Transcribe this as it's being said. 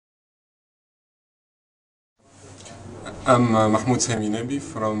I'm Mahmoud Sami Nabi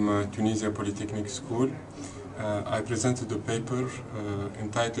from Tunisia Polytechnic School. I presented a paper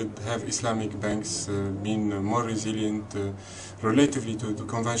entitled "Have Islamic Banks Been More Resilient Relatively to the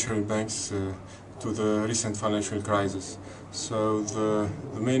Conventional Banks to the recent financial crisis?" So the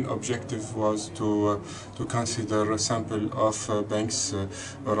main objective was to consider a sample of banks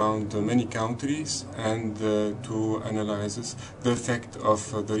around many countries and to analyze the effect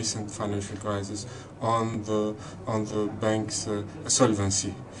of the recent financial crisis on the bank's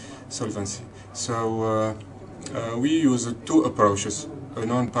solvency. So we use two approaches: a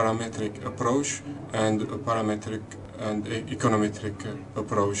non-parametric approach and a parametric and econometric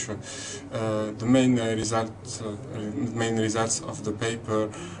approach. The main results of the paper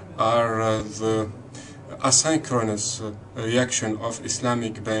are the asynchronous reaction of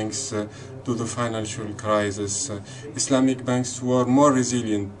Islamic banks to the financial crisis. Islamic banks were more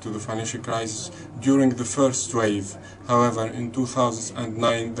resilient to the financial crisis during the first wave. However, in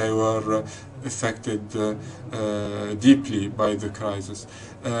 2009 they were affected deeply by the crisis.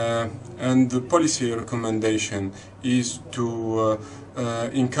 And the policy recommendation is to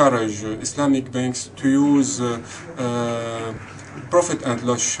encourage Islamic banks to use profit and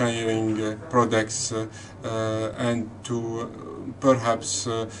loss sharing products and to perhaps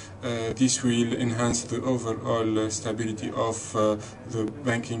this will enhance the overall stability of the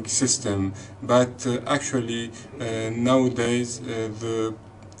banking system. But actually nowadays the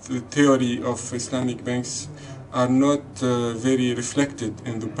theory of Islamic banks are not very reflected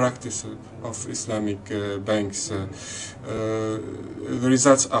in the practice of Islamic banks. The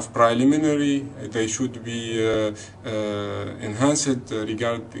results are preliminary. They should be enhanced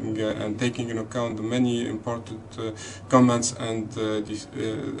regarding and taking into account the many important comments and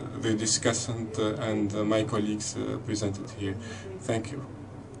the discussant and my colleagues presented here. Thank you.